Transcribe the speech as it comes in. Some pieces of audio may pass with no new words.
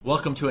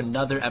Welcome to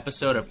another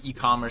episode of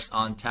E-Commerce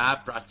on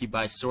Tap, brought to you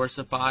by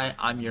Sourcify.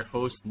 I'm your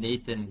host,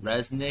 Nathan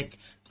Resnick.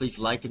 Please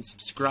like and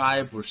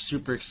subscribe. We're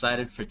super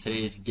excited for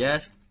today's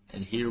guest,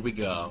 and here we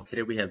go.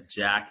 Today we have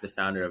Jack, the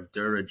founder of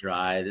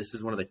DuraDry. This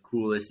is one of the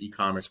coolest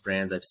e-commerce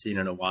brands I've seen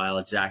in a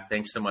while. Jack,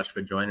 thanks so much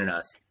for joining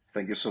us.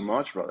 Thank you so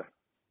much, brother.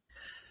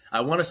 I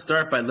want to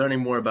start by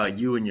learning more about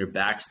you and your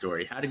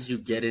backstory. How did you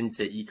get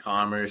into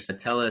e-commerce?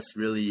 Tell us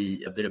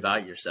really a bit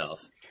about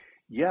yourself.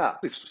 Yeah,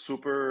 it's a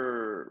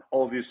super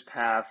obvious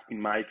path in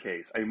my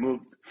case. I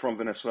moved from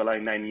Venezuela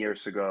 9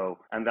 years ago,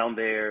 and down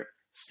there,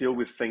 still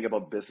we think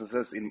about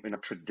businesses in a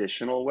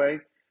traditional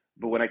way.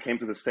 But when I came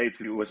to the States,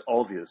 it was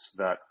obvious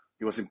that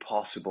it was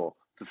impossible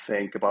to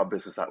think about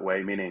business that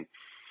way. Meaning,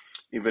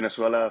 in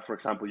Venezuela, for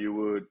example, you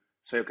would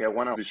say, okay, I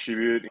want to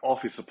distribute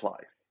office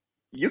supplies.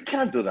 You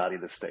can't do that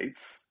in the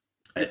States.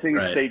 Everything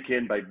is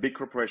taken by big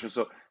corporations.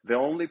 So the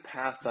only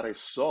path that I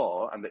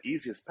saw, and the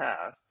easiest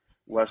path,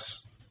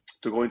 was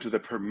to go into the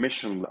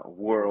permission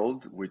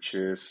world, which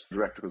is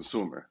direct to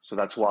consumer. So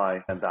that's why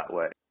I went that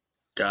way.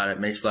 Got it.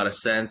 Makes a lot of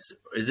sense.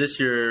 Is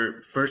this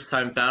your first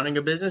time founding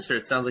a business, or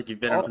it sounds like you've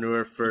been an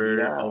entrepreneur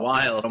for a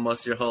while,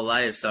 almost your whole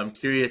life? So I'm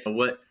curious,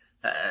 what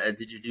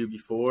did you do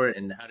before,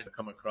 and how did you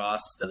come across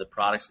the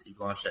products that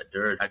you've launched at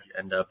Dura? How did you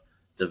end up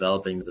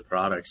developing the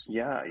products?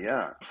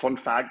 Yeah. Fun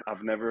fact,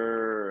 I've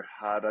never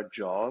had a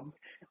job.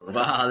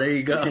 Wow, there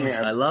you go.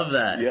 I love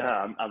that.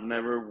 Yeah, I've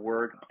never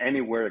worked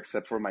anywhere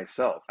except for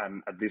myself.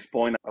 And at this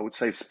point, I would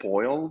say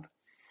spoiled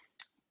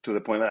to the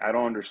point that I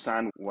don't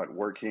understand what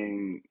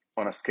working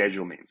on a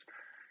schedule means.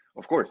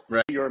 Of course,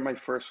 You're my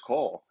first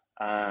call,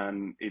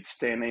 and it's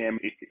 10 a.m.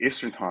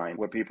 Eastern time.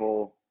 What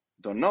people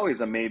don't know is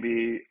that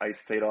maybe I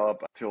stayed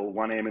up till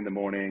 1 a.m. in the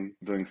morning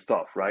doing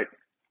stuff, right,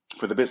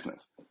 for the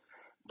business.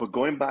 But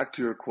going back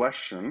to your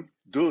question,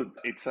 dude,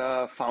 it's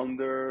a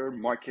founder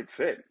market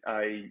fit.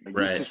 I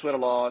used to sweat a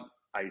lot.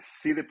 I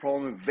see the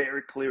problem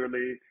very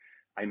clearly.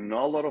 I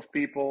know a lot of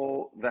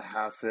people that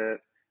has it,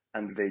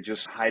 and they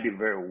just hide it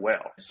very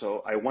well.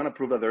 So I want to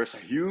prove that there's a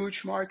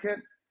huge market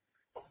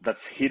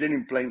that's hidden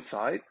in plain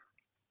sight,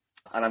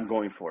 and I'm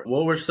going for it.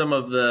 What were some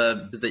of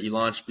the that you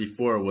launched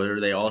before? Were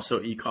they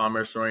also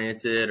e-commerce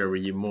oriented, or were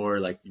you more,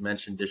 like you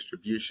mentioned,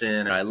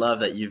 distribution? I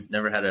love that you've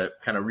never had a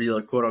kind of real,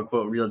 quote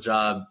unquote, real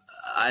job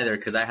either,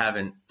 because I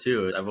haven't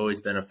too. I've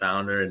always been a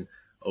founder and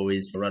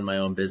always run my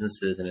own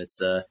businesses, and it's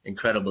an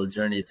incredible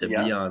journey to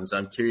be on. So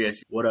I'm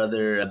curious, what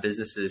other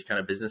kind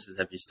of businesses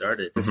have you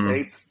started? The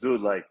States,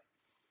 dude, like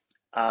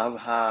I've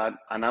had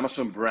an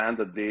Amazon brand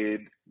that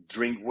did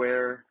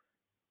drinkware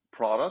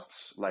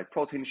products like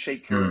protein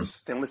shakers,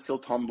 stainless steel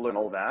tumbler, and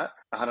all that.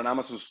 I had an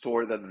Amazon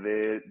store that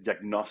did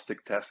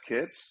diagnostic test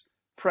kits,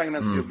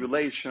 pregnancy,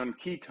 ovulation,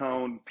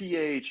 ketone,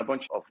 pH, a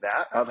bunch of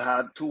that. I've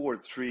had 2 or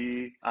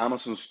 3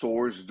 Amazon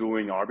stores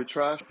doing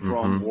arbitrage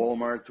from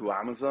Walmart to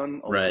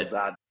Amazon. Also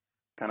that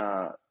kind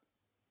of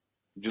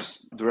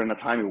just during the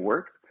time it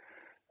worked.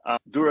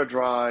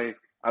 DuraDry,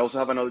 I also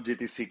have another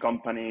GTC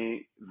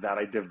company that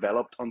I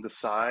developed on the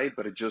side,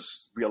 but I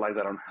just realized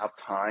I don't have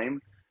time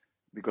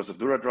because of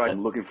DuraDry.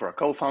 I'm looking for a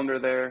co-founder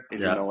there. If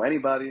you know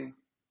anybody,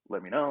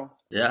 let me know.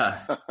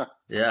 Yeah,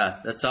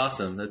 that's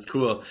awesome. That's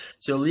cool.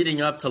 So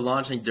leading up to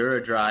launching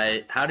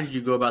DuraDry, how did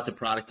you go about the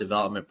product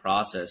development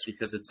process?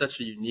 Because it's such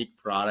a unique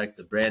product.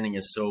 The branding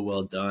is so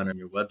well done, and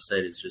your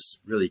website is just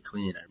really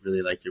clean. I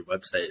really like your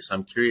website. So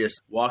I'm curious,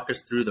 walk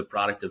us through the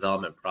product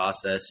development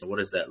process. What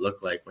does that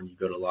look like when you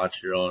go to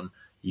launch your own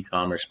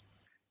e-commerce?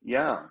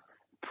 Yeah,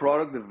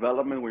 product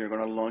development when you're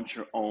going to launch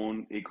your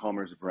own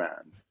e-commerce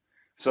brand.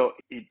 So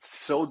it's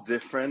so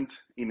different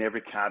in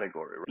every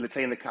category. Let's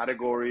say in the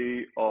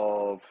category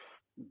of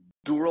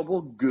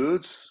durable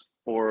goods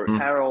or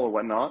apparel or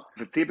whatnot,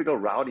 the typical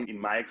route in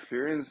my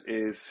experience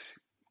is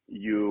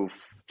you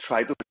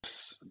try to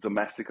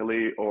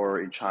domestically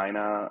or in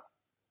China.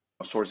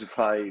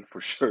 Sourcify for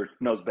sure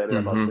knows better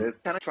about this.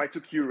 Kind of try to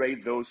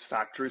curate those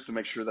factories to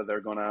make sure that they're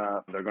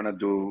gonna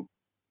do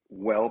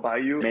well by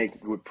you,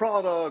 make good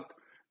product,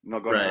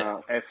 not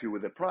gonna F you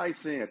with the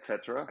pricing,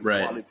 etc.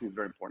 Quality is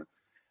very important.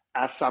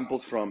 Ask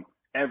samples from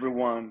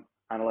everyone,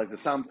 analyze the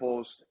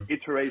samples,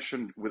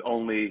 iteration with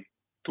only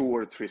 2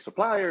 or 3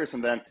 suppliers,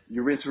 and then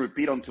you rinse and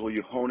repeat until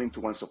you hone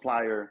into one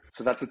supplier.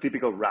 So that's a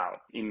typical route.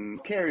 In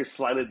care is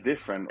slightly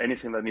different,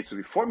 anything that needs to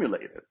be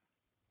formulated,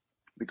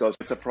 because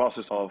it's a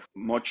process of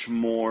much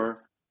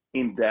more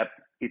in-depth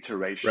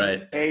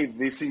iteration. Hey,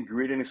 this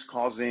ingredient is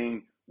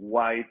causing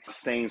white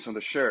stains on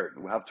the shirt.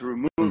 We have to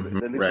remove it.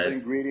 Then this other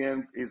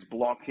ingredient is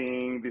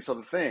blocking this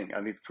other thing,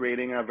 and it's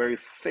creating a very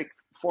thick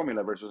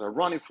formula versus a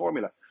runny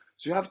formula.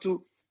 So you have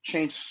to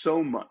change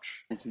so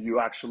much until you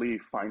actually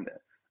find it.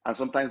 And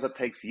sometimes that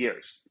takes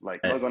years. Like,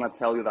 I'm not going to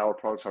tell you that our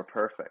products are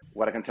perfect.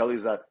 What I can tell you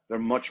is that they're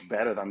much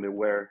better than they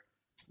were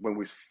when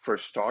we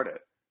first started.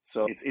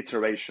 So it's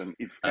iteration.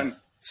 If you can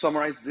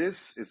summarize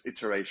this is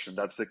iteration.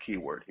 That's the key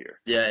word here.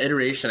 Yeah,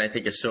 iteration I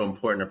think is so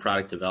important to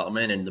product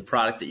development, and the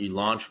product that you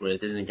launch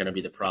with isn't going to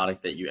be the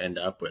product that you end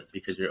up with,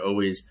 because you're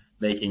always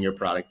making your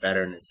product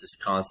better, and it's this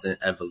constant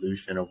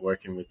evolution of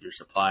working with your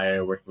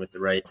supplier, working with the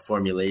right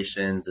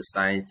formulations, the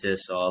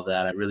scientists, all of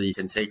that. It really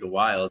can take a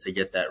while to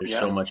get that. There's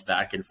so much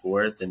back and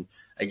forth. And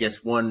I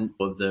guess one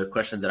of the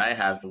questions that I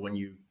have, when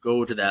you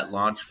go to that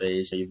launch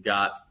phase, you've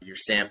got your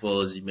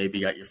samples, you maybe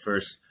got your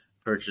first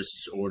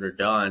purchase order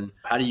done.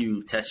 How do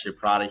you test your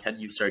product? How do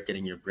you start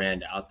getting your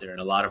brand out there? And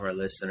a lot of our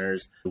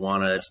listeners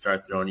want to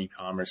start their own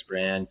e-commerce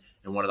brand.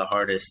 And one of the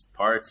hardest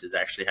parts is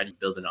actually how do you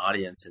build an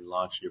audience and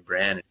launch your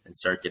brand and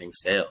start getting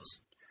sales?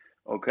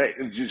 Okay.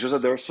 Just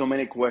that there are so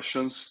many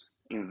questions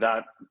in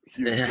that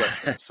huge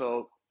question.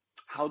 So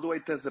how do I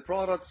test the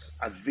products?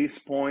 At this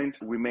point,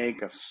 we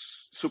make a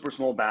super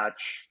small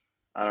batch.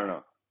 I don't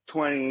know,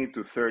 20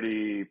 to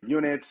 30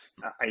 units.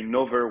 I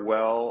know very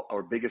well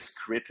our biggest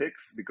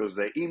critics because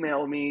they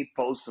email me,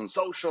 post on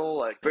social,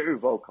 like very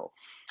vocal.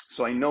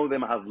 So I know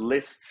them, I have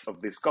lists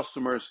of these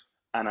customers,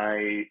 and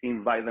I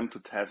invite them to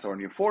test our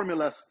new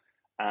formulas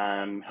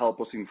and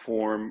help us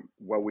inform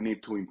what we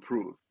need to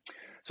improve.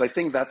 So I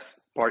think that's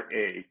part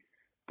A.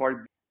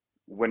 Part B,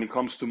 when it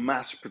comes to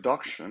mass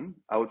production,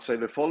 I would say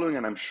the following,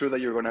 and I'm sure that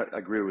you're going to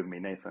agree with me,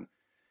 Nathan.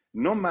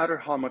 No matter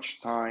how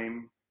much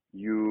time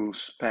you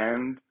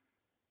spend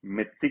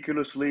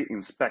meticulously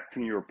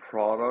inspecting your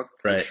product,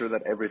 right, ensure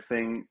that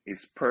everything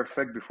is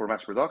perfect before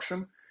mass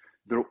production,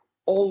 there'll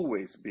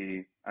always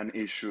be an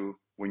issue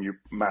when you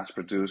mass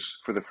produce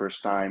for the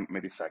first time,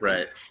 maybe second.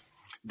 Right.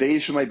 The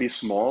issue might be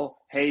small.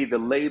 Hey, the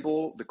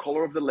label, the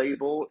color of the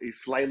label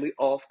is slightly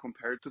off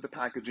compared to the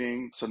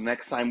packaging. So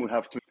next time we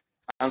have to,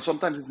 and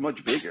sometimes it's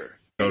much bigger.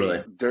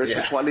 Totally. There's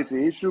a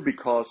quality issue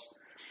because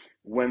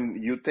when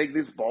you take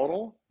this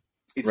bottle,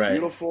 it's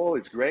beautiful,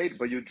 it's great,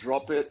 but you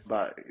drop it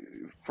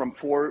from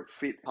 4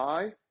 feet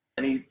high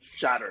and it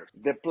shatters.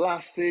 The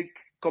plastic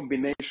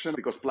combination,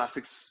 because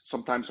plastics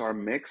sometimes are a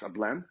mix, a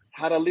blend,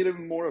 had a little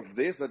more of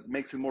this that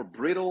makes it more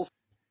brittle.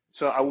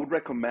 So I would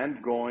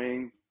recommend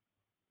going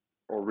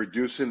or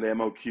reducing the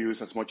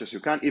MOQs as much as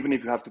you can, even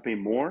if you have to pay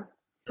more,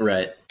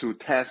 to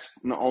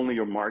test not only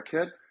your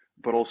market,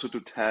 but also to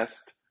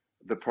test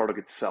the product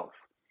itself.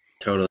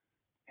 Totally.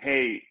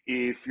 Hey,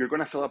 if you're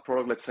going to sell a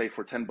product, let's say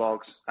for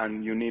 $10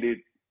 and you need it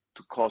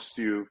to cost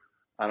you,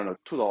 I don't know,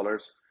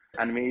 $2,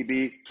 and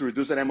maybe to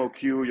reduce that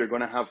MOQ, you're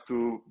going to have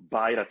to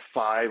buy it at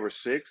 5 or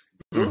 6.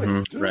 Do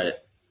it.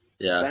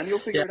 Yeah. Then you'll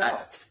figure it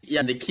out. Yeah.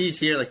 And the keys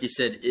here, like you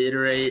said,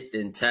 iterate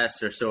and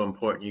test are so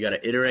important. You got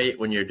to iterate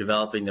when you're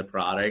developing the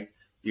product.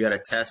 You got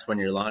to test when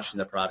you're launching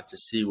the product to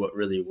see what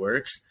really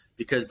works.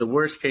 Because the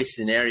worst case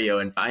scenario,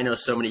 and I know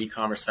so many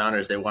e-commerce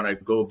founders, they want to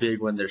go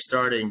big when they're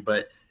starting,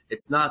 but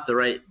it's not the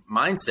right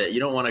mindset. You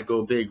don't want to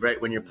go big right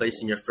when you're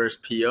placing your first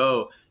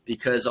PO,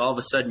 because all of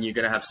a sudden you're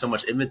going to have so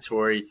much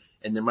inventory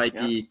and there might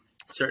be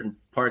certain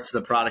parts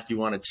of the product you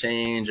want to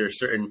change, or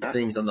certain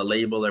things on the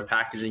label or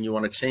packaging you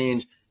want to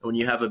change. And when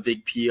you have a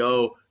big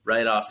PO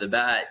right off the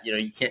bat,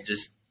 you can't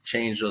just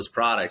change those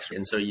products.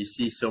 And so you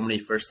see so many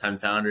first-time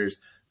founders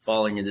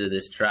falling into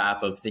this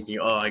trap of thinking,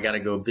 oh, I got to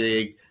go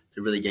big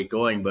to really get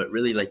going. But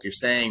really, like you're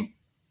saying,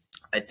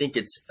 I think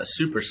it's a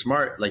super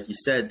smart, like you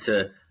said,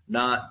 to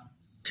not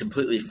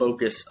completely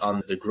focus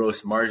on the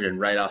gross margin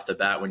right off the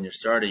bat when you're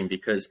starting,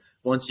 because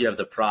once you have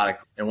the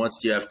product and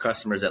once you have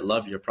customers that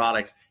love your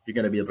product, you're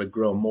going to be able to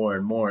grow more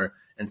and more.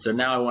 And so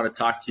now I want to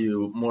talk to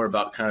you more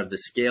about kind of the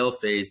scale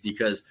phase,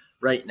 because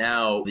right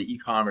now the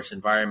e-commerce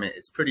environment,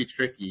 it's pretty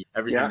tricky.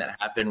 Everything that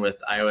happened with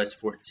iOS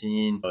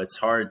 14, it's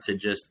hard to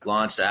just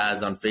launch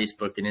ads on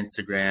Facebook and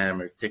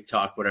Instagram or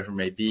TikTok, whatever it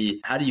may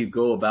be. How do you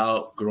go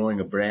about growing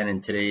a brand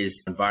in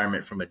today's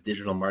environment from a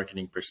digital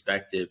marketing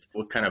perspective?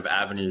 What kind of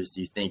avenues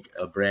do you think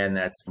a brand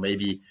that's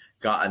maybe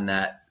gotten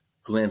that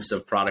glimpse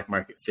of product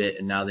market fit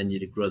and now they need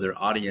to grow their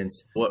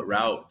audience, what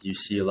route do you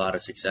see a lot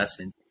of success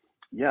in?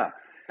 Yeah,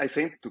 I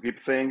think to keep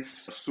things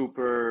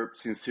super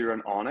sincere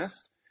and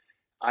honest,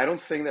 I don't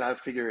think that I've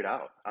figured it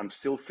out. I'm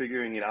still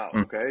figuring it out,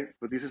 okay?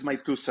 But this is my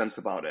 2 cents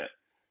about it.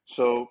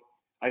 So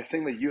I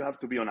think that you have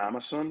to be on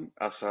Amazon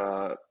as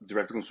a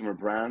direct-to-consumer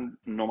brand,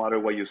 no matter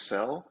what you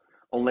sell,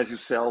 unless you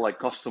sell like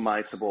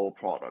customizable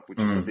product, which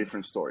is a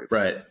different story.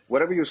 Right.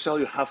 Whatever you sell,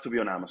 you have to be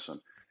on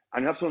Amazon.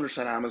 And you have to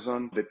understand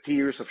Amazon, the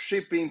tiers of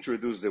shipping to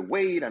reduce the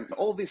weight and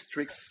all these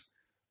tricks.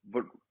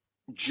 But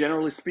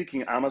generally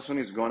speaking, Amazon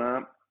is going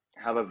to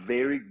have a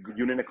very good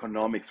unit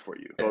economics for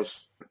you,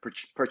 because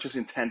purchase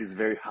intent is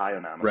very high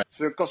on Amazon.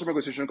 So your customer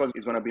acquisition cost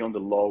is going to be on the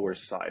lower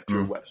side to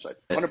your website.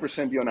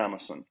 100% be on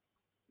Amazon.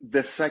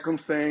 The second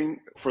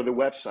thing for the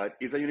website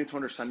is that you need to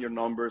understand your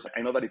numbers.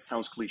 I know that it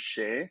sounds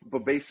cliche,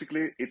 but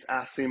basically it's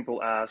as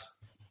simple as,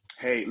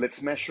 hey,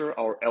 let's measure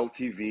our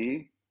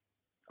LTV,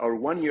 our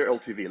 1 year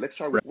LTV. Let's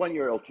start with 1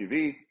 year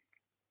LTV.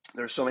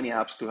 There's so many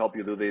apps to help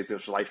you do this.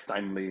 There's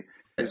Lifetimely,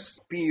 there's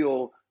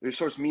Peel, there's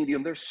Source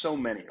Medium. There's so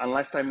many. And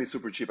Lifetimely is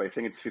super cheap. I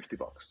think it's $50.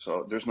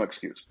 So there's no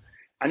excuse.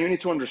 And you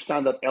need to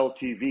understand that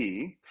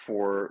LTV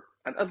for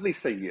at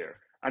least a year.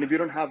 And if you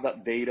don't have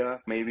that data,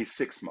 maybe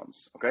 6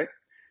 months, okay?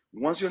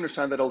 Once you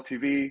understand that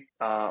LTV,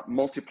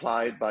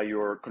 multiplied by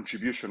your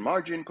contribution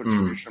margin.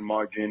 Contribution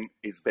margin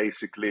is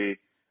basically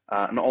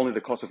not only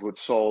the cost of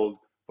goods sold,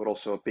 but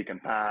also pick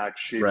and pack,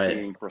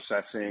 shipping,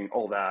 processing,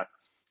 all that.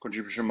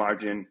 Contribution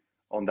margin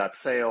on that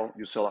sale,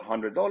 you sell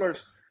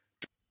 $100,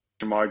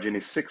 margin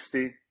is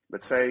 60,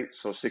 let's say,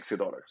 so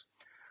 $60.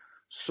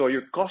 So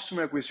your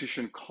customer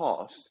acquisition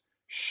cost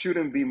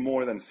shouldn't be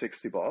more than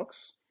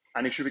 $60,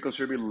 and it should be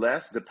considerably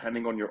less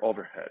depending on your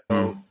overhead.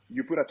 So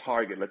you put a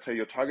target, let's say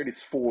your target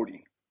is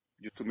 40,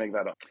 just to make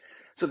that up.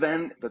 So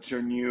then that's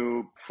your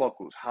new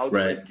focus. How do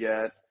I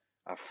get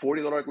a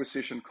 $40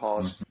 acquisition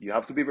cost? You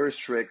have to be very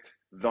strict.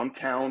 Don't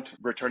count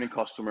returning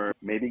customer.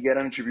 Maybe get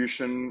an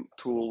attribution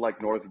tool like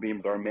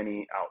Northbeam. There are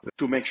many out there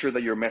to make sure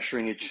that you're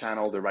measuring each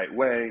channel the right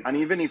way. And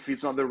even if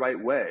it's not the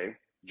right way,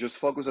 just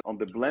focus on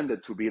the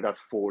blended to be that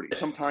 40.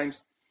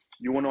 Sometimes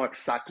you want to know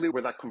exactly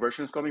where that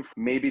conversion is coming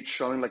from. Maybe it's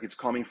showing like it's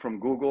coming from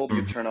Google.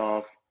 You turn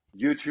off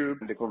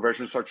YouTube, and the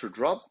conversion starts to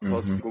drop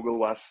because Google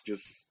was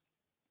just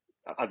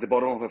at the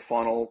bottom of the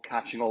funnel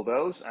catching all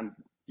those, and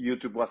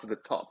YouTube was at the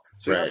top.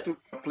 So you have to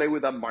play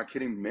with that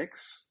marketing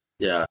mix.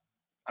 Yeah.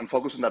 And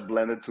focus on that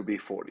blended to be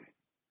 40.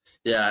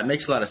 Yeah, it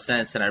makes a lot of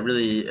sense. And I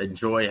really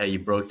enjoy how you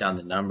broke down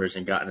the numbers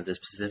and got into the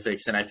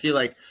specifics. And I feel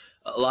like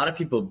a lot of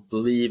people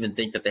believe and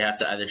think that they have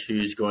to either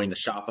choose going the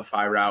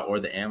Shopify route or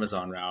the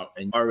Amazon route.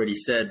 And already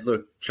said,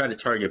 look, try to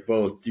target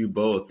both, do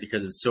both,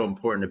 because it's so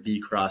important to be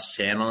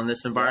cross-channel in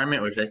this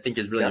environment, which I think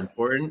is really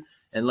important.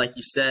 And like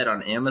you said,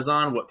 on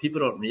Amazon, what people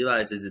don't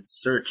realize is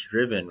it's search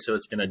driven. So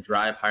it's going to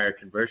drive higher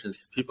conversions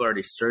because people are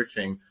already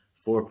searching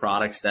for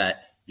products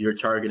that you're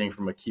targeting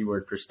from a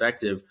keyword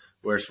perspective.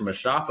 Whereas from a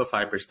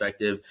Shopify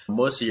perspective,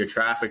 most of your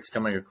traffic's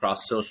coming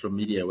across social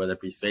media, whether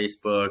it be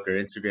Facebook or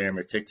Instagram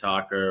or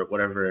TikTok or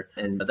whatever.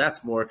 And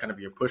that's more kind of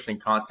you're pushing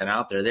content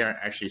out there. They aren't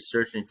actually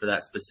searching for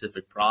that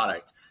specific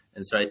product.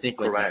 And so I think,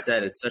 like you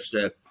said, it's such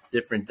a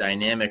different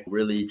dynamic,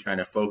 really trying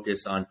to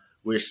focus on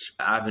which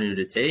avenue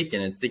to take.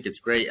 And I think it's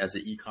great as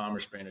an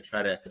e-commerce brand to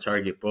try to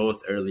target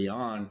both early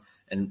on.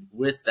 And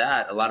with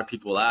that, a lot of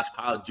people ask,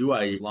 how do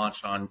I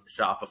launch on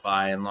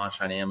Shopify and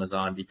launch on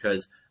Amazon?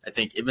 Because I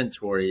think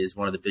inventory is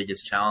one of the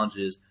biggest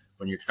challenges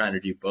when you're trying to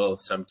do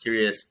both. So I'm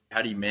curious,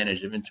 how do you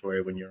manage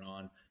inventory when you're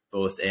on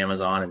both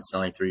Amazon and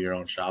selling through your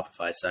own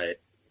Shopify site?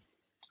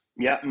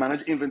 Yeah,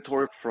 manage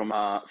inventory from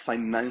a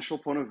financial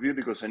point of view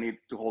because I need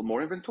to hold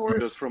more inventory,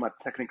 just from a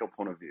technical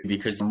point of view.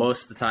 Because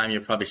most of the time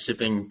you're probably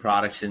shipping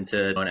products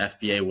into an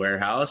FBA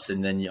warehouse,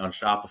 and then on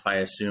Shopify, I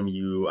assume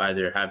you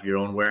either have your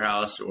own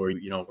warehouse or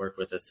you don't work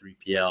with a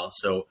 3PL.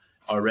 So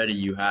already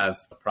you have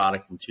a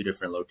product in two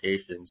different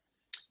locations.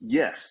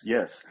 Yes.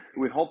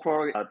 We hold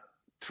product at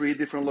 3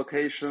 different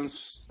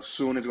locations.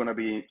 Soon it's going to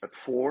be at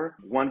 4,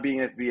 one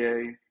being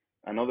FBA,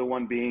 another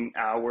one being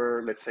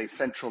our, let's say,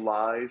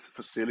 centralized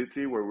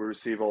facility where we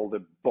receive all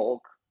the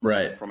bulk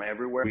from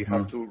everywhere. We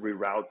have to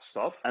reroute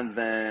stuff. And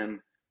then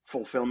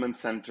fulfillment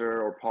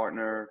center or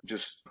partner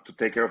just to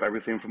take care of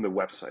everything from the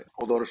website,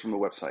 all the orders from the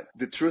website.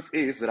 The truth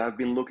is that I've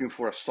been looking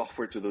for a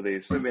software to do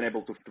this. I've been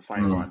able to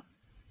find one.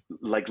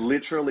 Like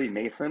literally,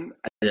 Nathan,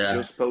 I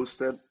just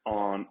posted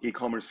on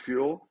e-commerce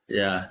Fuel.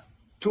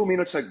 2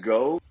 minutes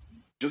ago,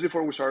 just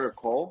before we started a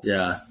call,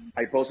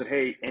 I posted,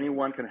 hey,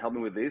 anyone can help me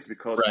with this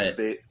because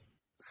the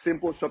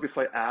simple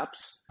Shopify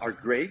apps are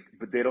great,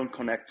 but they don't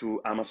connect to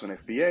Amazon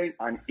FBA.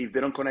 And if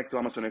they don't connect to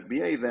Amazon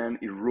FBA, then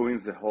it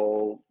ruins the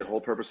whole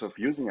purpose of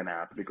using an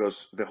app,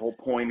 because the whole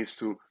point is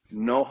to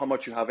know how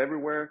much you have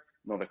everywhere,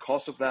 know the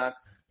cost of that,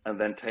 and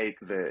then take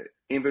the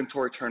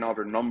inventory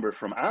turnover number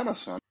from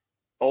Amazon,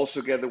 also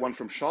get the one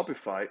from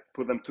Shopify,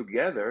 put them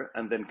together,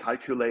 and then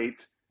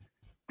calculate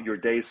your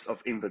days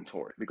of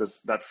inventory,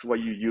 because that's what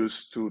you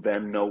use to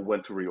then know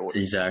when to reorder.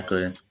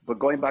 Exactly. But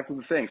going back to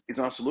the things, it's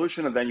not a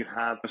solution. And then you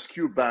have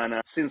SKU banner,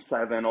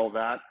 Sin7, all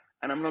that.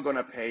 And I'm not going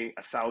to pay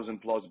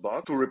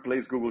 $1,000+ to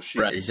replace Google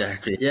Sheets. Right,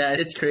 exactly. Yeah,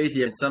 it's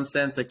crazy. In some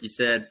sense, like you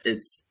said,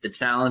 it's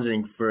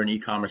challenging for an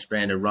e-commerce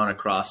brand to run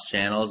across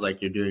channels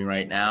like you're doing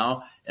right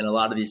now. And a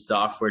lot of these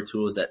software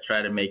tools that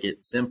try to make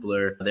it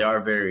simpler, they are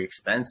very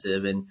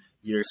expensive. And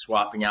you're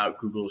swapping out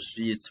Google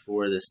Sheets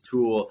for this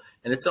tool.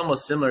 And it's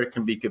almost similar. It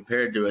can be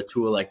compared to a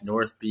tool like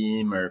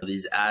Northbeam or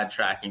these ad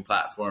tracking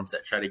platforms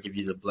that try to give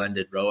you the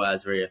blended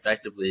ROAS very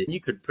effectively. You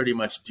could pretty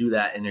much do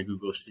that in a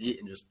Google Sheet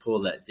and just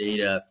pull that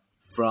data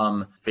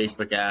from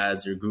Facebook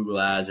ads or Google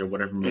ads or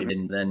whatever,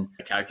 and then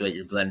calculate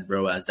your blended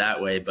ROAS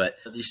that way. But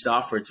these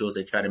software tools,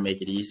 they try to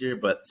make it easier,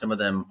 but some of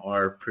them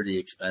are pretty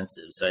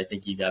expensive. So I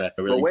think you got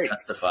to really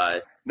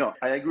justify. No,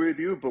 I agree with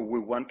you, but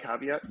with one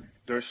caveat.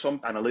 There's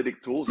some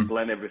analytic tools that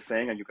blend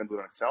everything, and you can do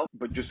it Excel.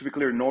 But just to be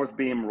clear,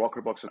 Northbeam,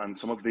 Rockerbox, and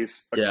some of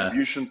these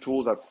attribution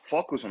tools that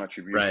focus on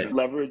attribution,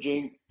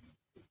 leveraging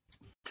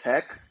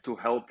tech to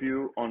help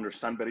you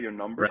understand better your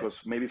number,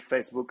 because maybe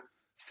Facebook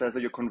says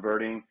that you're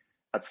converting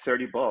at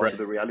 $30.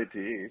 The reality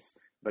is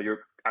that you're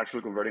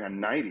actually converting at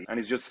 90, and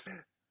it's just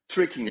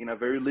tricking in a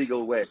very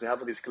legal way. So they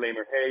have a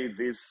disclaimer, hey,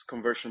 this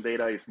conversion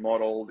data is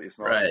modeled, it's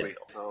not real.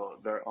 So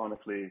they're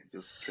honestly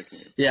just tricking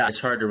you. Yeah, it's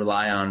hard to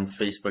rely on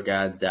Facebook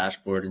ads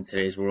dashboard in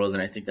today's world.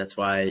 And I think that's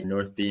why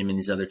Northbeam and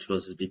these other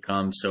tools has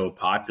become so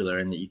popular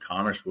in the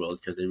e-commerce world,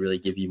 because they really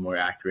give you more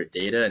accurate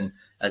data. And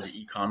as an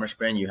e-commerce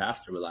brand, you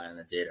have to rely on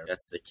the data.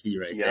 That's the key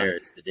there.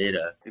 It's the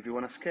data. If you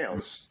want to scale,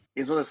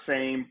 it's not the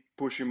same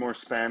pushing more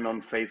spend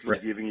on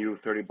Facebook, giving you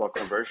 $30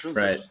 conversions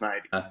versus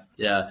 90.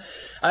 Yeah.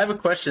 I have a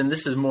question.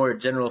 This is more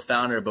general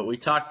founder, but we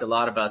talked a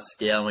lot about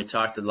scale, and we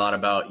talked a lot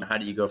about how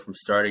do you go from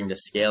starting to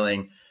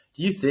scaling.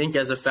 Do you think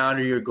as a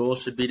founder, your goal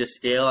should be to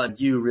scale? And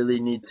do you really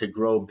need to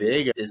grow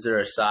big? Is there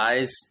a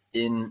size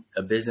in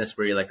a business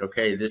where you're like,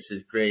 okay, this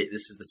is great,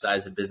 this is the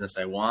size of business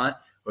I want?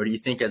 Or do you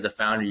think as a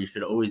founder, you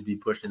should always be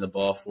pushing the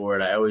ball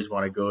forward? I always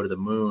want to go to the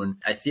moon.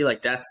 I feel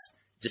like that's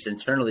just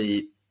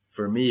internally,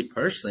 for me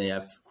personally,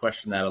 I've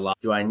questioned that a lot.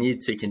 Do I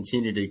need to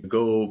continue to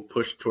go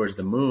push towards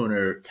the moon,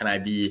 or can I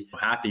be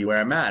happy where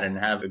I'm at and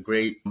have a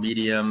great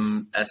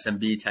medium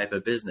SMB type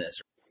of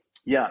business?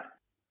 Yeah,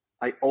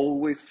 I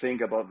always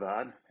think about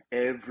that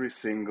every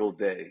single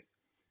day.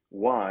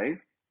 Why?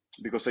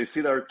 Because I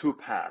see there are two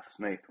paths,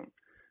 Nathan.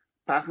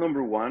 Path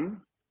number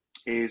one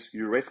is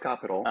you raise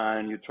capital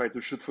and you try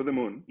to shoot for the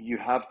moon. You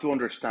have to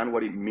understand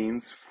what it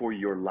means for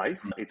your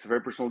life. It's a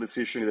very personal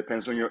decision. It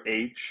depends on your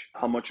age,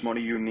 how much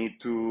money you need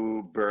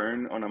to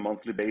burn on a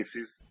monthly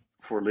basis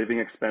for living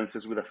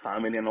expenses with a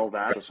family and all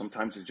that. So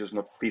sometimes it's just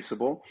not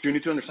feasible. You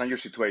need to understand your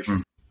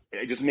situation.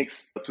 It just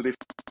makes two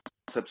different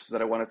concepts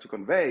that I wanted to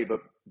convey.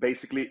 But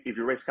basically, if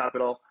you raise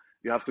capital,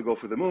 you have to go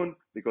for the moon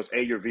because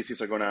A, your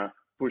VCs are going to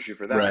push you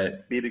for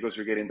that. B, because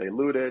you're getting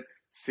diluted.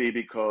 C,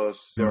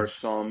 because there are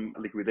some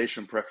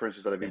liquidation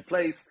preferences that have been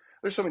placed.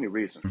 There's so many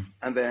reasons.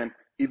 And then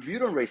if you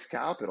don't raise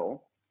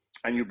capital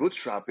and you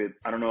bootstrap it,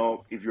 I don't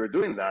know if you're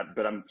doing that,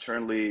 but I'm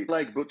certainly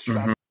like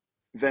bootstrap,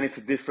 then it's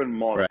a different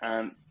model.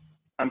 And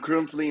I'm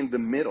currently in the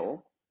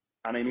middle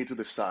and I need to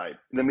decide.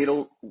 In the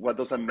middle, what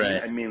does that mean?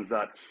 It means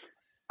that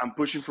I'm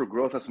pushing for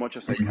growth as much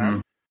as I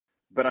can,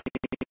 but I'm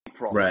making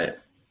profit.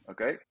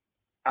 Okay?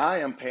 I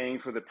am paying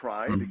for the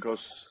pride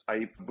because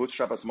I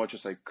bootstrap as much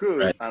as I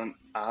could and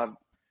I have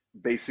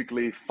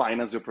basically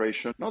finance the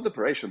operation, not the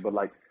operation, but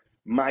like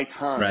my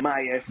time,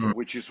 my effort,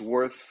 which is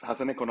worth,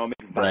 has an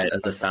economic value.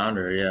 As a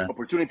founder,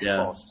 opportunity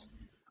cost.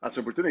 As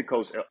opportunity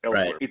cost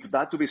elsewhere. It's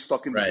bad to be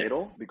stuck in the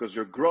middle because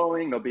you're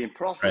growing, not being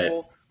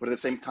profitable, but at the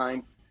same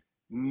time,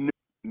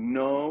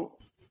 no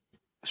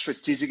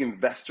strategic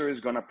investor is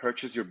going to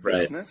purchase your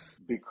business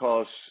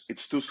because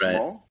it's too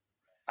small.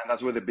 And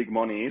that's where the big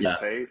money is.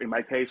 Say, in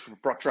my case, for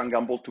Procter &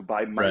 Gamble to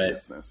buy my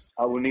business,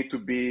 I will need to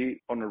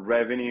be on a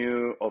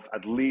revenue of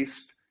at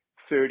least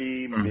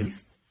 30 million,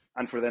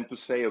 and for them to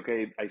say,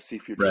 okay, I see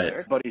future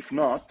there. But if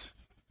not,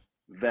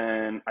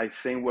 then I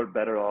think we're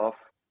better off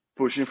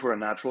pushing for a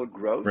natural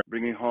growth,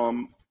 bringing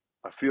home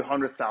a few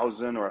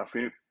 $100,000 or a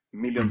few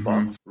million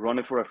bucks, run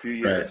it for a few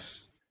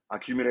years,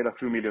 accumulate a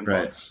few million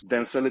bucks,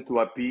 then sell it to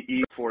a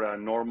PE for a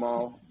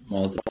normal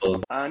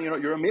multiple. And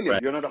you're a million.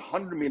 You're not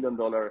 $100 million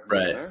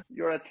millionaire.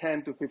 You're a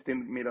 $10 to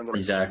 $15 million.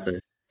 Exactly.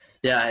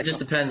 Yeah, it just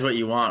depends what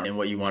you want and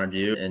what you want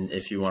to do. And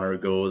if you want to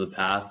go the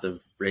path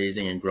of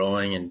raising and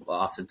growing and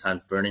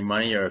oftentimes burning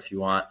money, or if you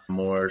want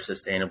more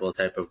sustainable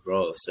type of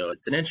growth. So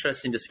it's an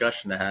interesting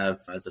discussion to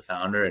have as a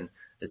founder, and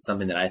it's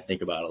something that I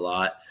think about a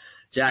lot.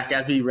 Jack,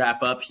 as we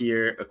wrap up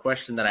here, a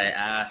question that I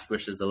ask,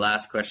 which is the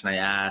last question I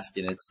ask,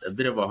 and it's a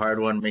bit of a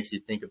hard one, makes you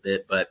think a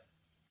bit, but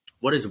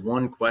what is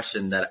one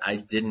question that I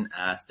didn't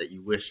ask that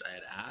you wish I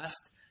had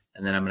asked?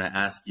 And then I'm going to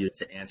ask you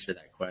to answer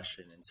that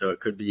question. And so it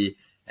could be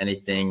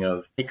anything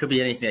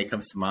that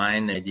comes to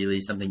mind,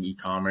 ideally something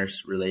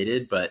e-commerce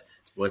related, but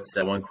what's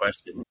that one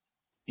question?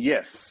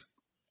 Yes.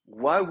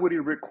 Why would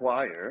it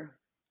require,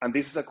 and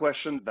this is a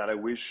question that I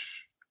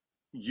wish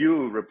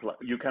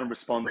you can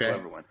respond to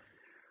everyone.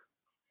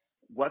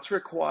 What's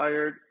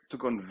required to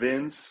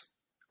convince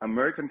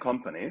American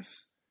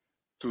companies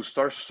to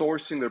start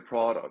sourcing their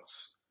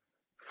products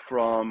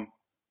from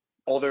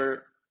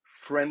other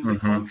friendly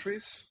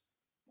countries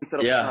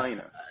instead of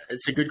China?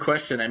 It's a good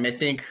question. I mean, I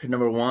think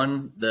number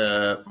one,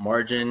 the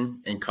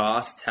margin and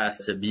cost has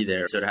to be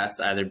there. So it has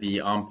to either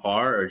be on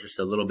par or just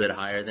a little bit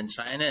higher than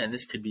China. And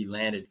this could be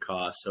landed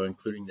costs. So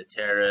including the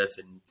tariff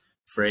and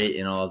freight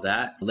and all of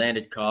that.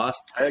 Landed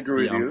cost has to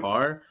be on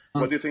par.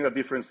 What do you think the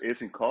difference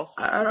is in cost?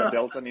 The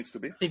delta needs to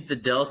be? I think the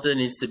delta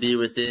needs to be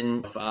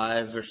within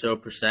 5% or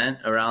so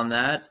around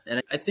that.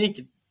 And I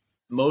think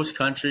most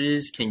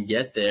countries can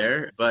get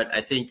there, but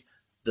I think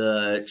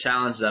the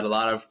challenge that a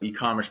lot of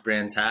e-commerce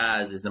brands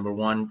has is, number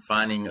one,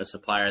 finding a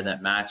supplier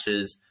that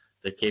matches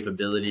the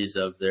capabilities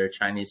of their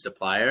Chinese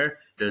supplier.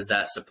 Does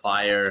that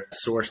supplier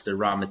source the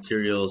raw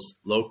materials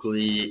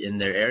locally in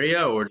their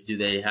area, or do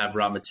they have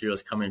raw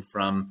materials coming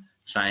from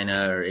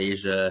China or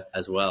Asia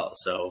as well?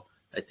 So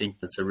I think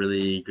that's a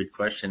really good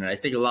question. And I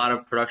think a lot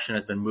of production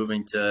has been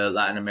moving to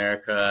Latin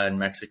America and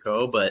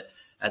Mexico, but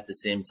at the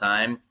same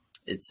time,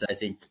 It's, I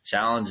think,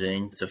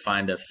 challenging to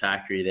find a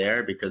factory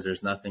there because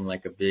there's nothing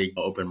like a big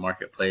open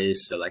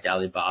marketplace like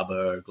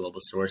Alibaba or Global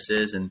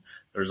Sources. And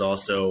there's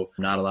also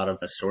not a lot of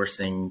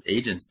sourcing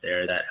agents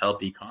there that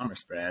help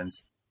e-commerce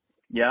brands.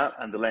 Yeah,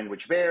 and the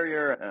language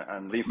barrier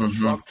and the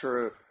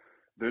infrastructure,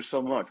 there's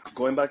so much.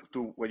 Going back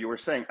to what you were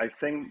saying, I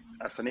think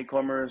as an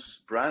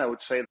e-commerce brand, I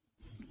would say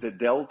the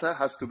delta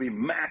has to be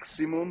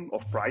maximum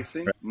of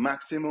pricing,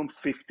 maximum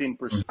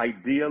 15%,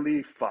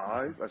 ideally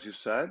 5%, as you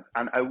said.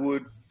 And I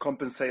would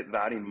compensate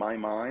that in my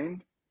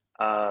mind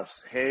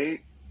as,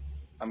 hey,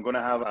 I'm going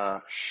to have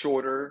a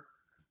shorter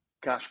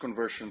cash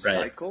conversion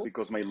cycle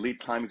because my lead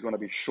time is going to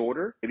be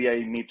shorter. Maybe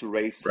I need to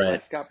raise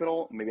less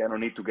capital. Maybe I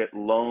don't need to get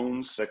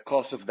loans. The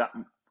cost of that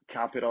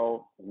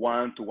capital,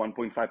 1 to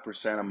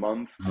 1.5% a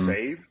month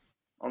save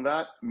on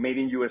that. Made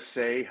in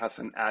USA has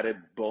an added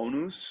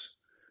bonus,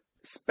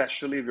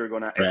 especially if you're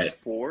going to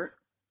export.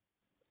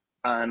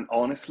 And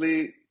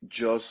honestly,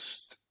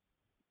 just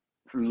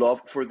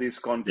love for this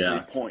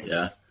country points.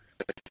 I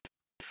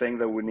think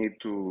that we need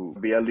to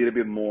be a little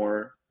bit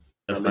more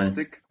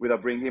nationalistic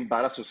without bringing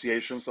bad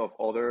associations of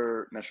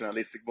other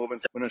nationalistic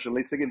movements.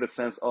 Nationalistic in the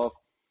sense of,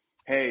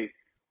 hey,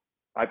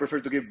 I prefer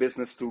to give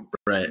business to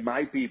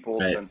my people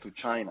than to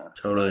China.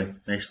 Totally.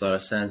 Makes a lot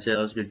of sense. Yeah,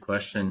 that was a good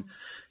question.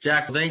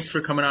 Jack, thanks for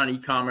coming on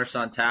E-commerce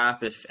on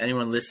Tap. If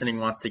anyone listening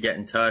wants to get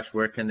in touch,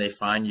 where can they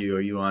find you?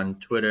 Are you on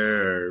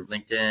Twitter or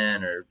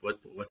LinkedIn, or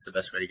what's the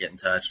best way to get in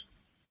touch?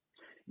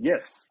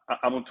 Yes,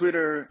 I'm on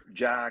Twitter,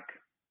 Jack,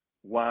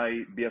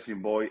 Y, B as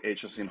in boy,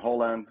 H as in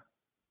Holland.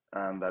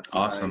 And that's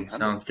awesome.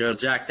 Sounds good.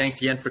 Jack,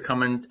 thanks again for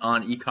coming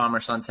on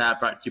E-commerce on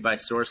Tap, brought to you by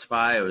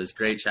Sourcify. It was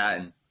great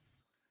chatting.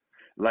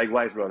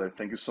 Likewise, brother.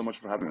 Thank you so much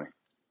for having me.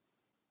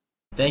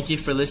 Thank you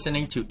for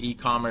listening to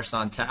E-commerce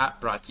on Tap,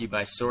 brought to you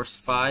by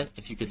Sourcify.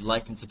 If you could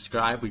like and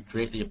subscribe, we'd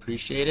greatly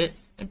appreciate it.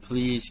 And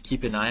please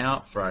keep an eye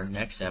out for our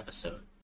next episode.